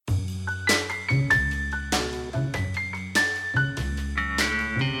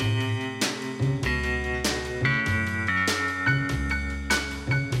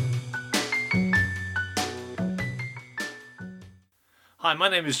Hi, my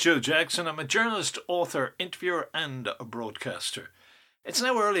name is Joe Jackson. I'm a journalist, author, interviewer and a broadcaster. It's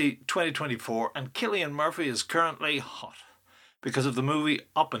now early 2024 and Cillian Murphy is currently hot because of the movie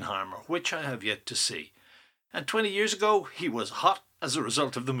Oppenheimer, which I have yet to see. And 20 years ago, he was hot as a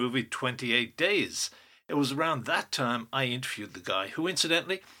result of the movie 28 Days. It was around that time I interviewed the guy who,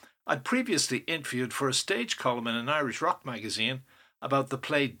 incidentally, I'd previously interviewed for a stage column in an Irish rock magazine about the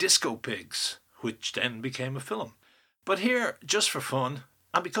play Disco Pigs, which then became a film. But here, just for fun,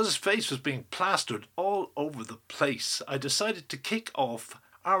 and because his face was being plastered all over the place, I decided to kick off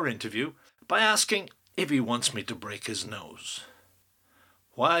our interview by asking if he wants me to break his nose.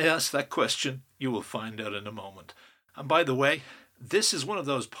 Why I asked that question, you will find out in a moment. And by the way, this is one of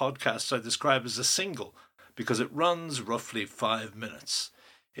those podcasts I describe as a single, because it runs roughly 5 minutes.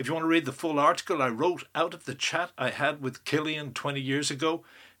 If you want to read the full article I wrote out of the chat I had with Cillian 20 years ago,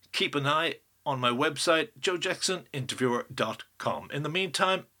 keep an eye on my website, joejacksoninterviewer.com. In the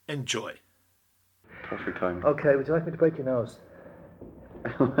meantime, enjoy. Perfect time. Okay, would you like me to break your nose?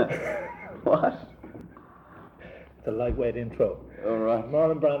 What? It's a lightweight intro. All right.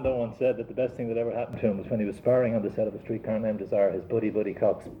 Marlon Brando once said that the best thing that ever happened to him was when he was sparring on the set of A Streetcar Named Desire, his buddy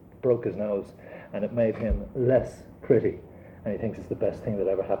Cox broke his nose and it made him less pretty. And he thinks it's the best thing that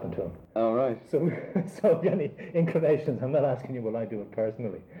ever happened to him. All right. So any inclinations, I'm not asking you will I do it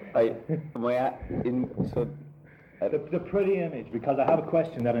personally. The pretty image, because I have a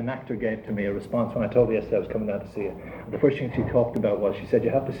question that an actor gave to me, a response when I told her yesterday I was coming down to see it. And the first thing she talked about was, she said, you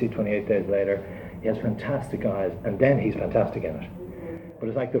have to see 28 Days Later. He has fantastic eyes, and then he's fantastic in it. But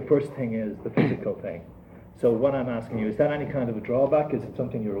it's like the first thing is the physical thing. So what I'm asking you, is that any kind of a drawback? Is it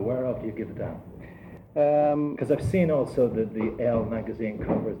something you're aware of? Do you give it down? Because I've seen also the Elle magazine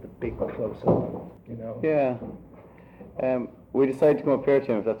covers, the big close-up, you know. Yeah. We decided to come up here to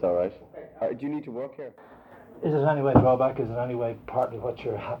him, if that's all right. Do you need to work here? Is it any way drawback? Is it any way part of what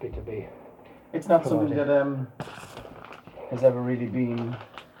you're happy to be? It's not something that has ever really been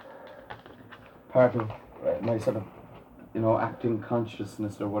part of my sort of, acting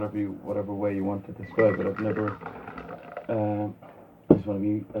consciousness or whatever way you want to describe it. I've never. I just want to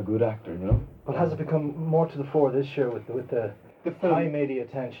be a good actor, But has it become more to the fore this year with the film? High media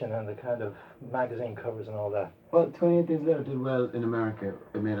attention and the kind of magazine covers and all that? Well, 28 Days Later did well in America.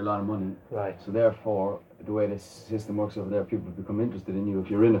 It made a lot of money. Right. So therefore, the way this system works over there, people become interested in you if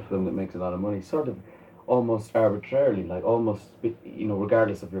you're in a film that makes a lot of money, sort of almost arbitrarily, like almost,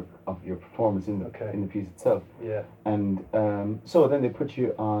 regardless of your performance in the piece itself. Yeah. And so then they put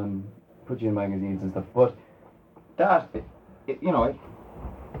you in magazines and stuff. But that,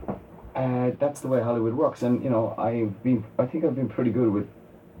 that's the way Hollywood works. And I think I've been pretty good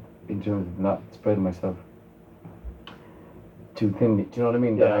in terms of not spreading myself too thinly. Do you know what I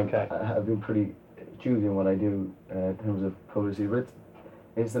mean? Yeah. I've been pretty choosy in what I do in terms of publicity. But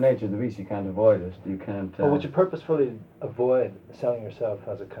it's the nature of the beast. You can't avoid it. You can't. Well, would you purposefully avoid selling yourself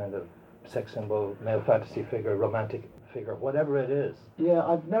as a kind of sex symbol, male fantasy figure, romantic figure, whatever it is? Yeah,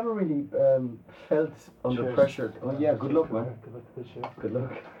 I've never really felt under pressure. Oh yeah, good luck, man. Good luck this year. Good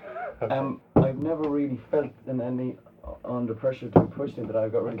luck. Okay. I've never really felt any under pressure to be pushed into that.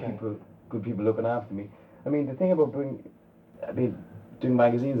 I've got really good people looking after me. I mean, the thing about doing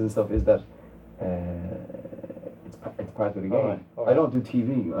magazines and stuff is that it's part of the game. All right. I don't do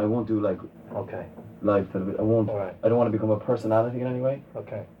TV. I won't do live television. I won't. Right. I don't want to become a personality in any way.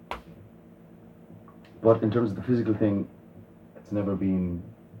 Okay. But in terms of the physical thing, it's never been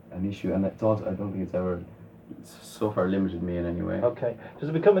an issue, and it's also, I don't think it's ever so far limited me in any way. Okay. Does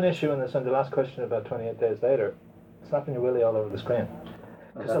it become an issue in this? And the last question about 28 Days Later, snapping your willy all over the screen?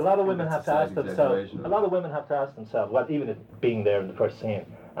 Because a lot of women have to ask themselves. Well, even it being there in the first scene,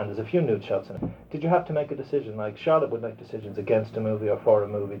 and there's a few nude shots in it. Did you have to make a decision? Like Charlotte would make decisions against a movie or for a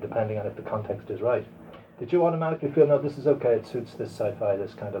movie, depending on if the context is right. Did you automatically feel, no, this is okay, it suits this sci-fi,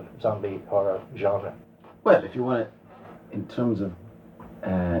 this kind of zombie horror genre? Well, if you want it, in terms of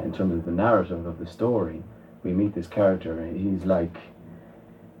the narrative of the story, we meet this character, and he's like,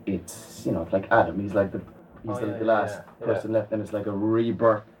 it's like Adam. He's like the last person left, and it's like a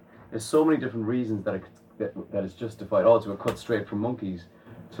rebirth. There's so many different reasons that it's justified. Also, it cuts straight from monkeys,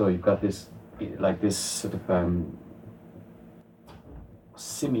 so you've got this sort of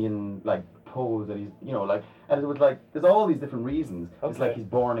simian pose that he's and it was like there's all these different reasons. Okay. It's like he's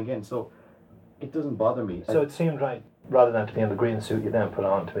born again, so it doesn't bother me. So it seemed right, rather than to be in the green suit you then put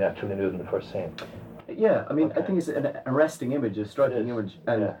on to be actually nude in the first scene. Yeah, I mean, I think it's an arresting image, a striking image,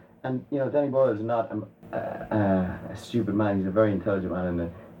 and Danny Boyle is not a stupid man. He's a very intelligent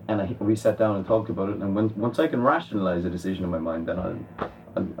man, and we sat down and talked about it. And once I can rationalize a decision in my mind, then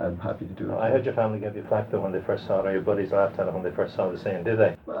I'm happy to do it. I heard your family gave you flack though when they first saw it, or your buddies laughed at it when they first saw the scene, did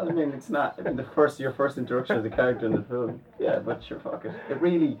they? Well, I mean, it's not. I mean, your first introduction of the character in the film. Yeah, but sure, fuck it. It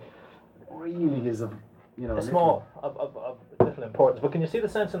really is It's small, of little importance. But can you see the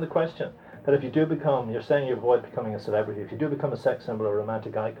sense in the question that if you do become, you're saying you avoid becoming a celebrity, if you do become a sex symbol or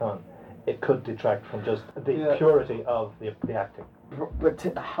romantic icon, it could detract from just the purity of the acting. But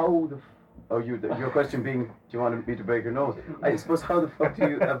how the? Your question being, do you want me to break your nose? I suppose how the fuck do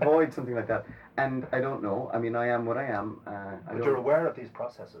you avoid something like that? And I don't know. I mean, I am what I am. But you're aware of these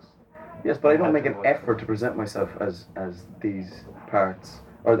processes. Yes, but I don't make an effort to present myself as these parts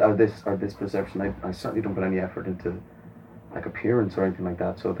or this perception. I certainly don't put any effort into like appearance or anything like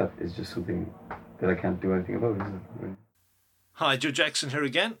that. So that is just something that I can't do anything about, isn't it? Hi, Joe Jackson here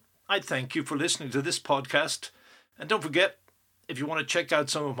again. I thank you for listening to this podcast, and don't forget, if you want to check out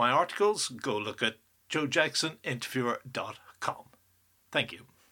some of my articles, go look at joejacksoninterviewer.com. Thank you.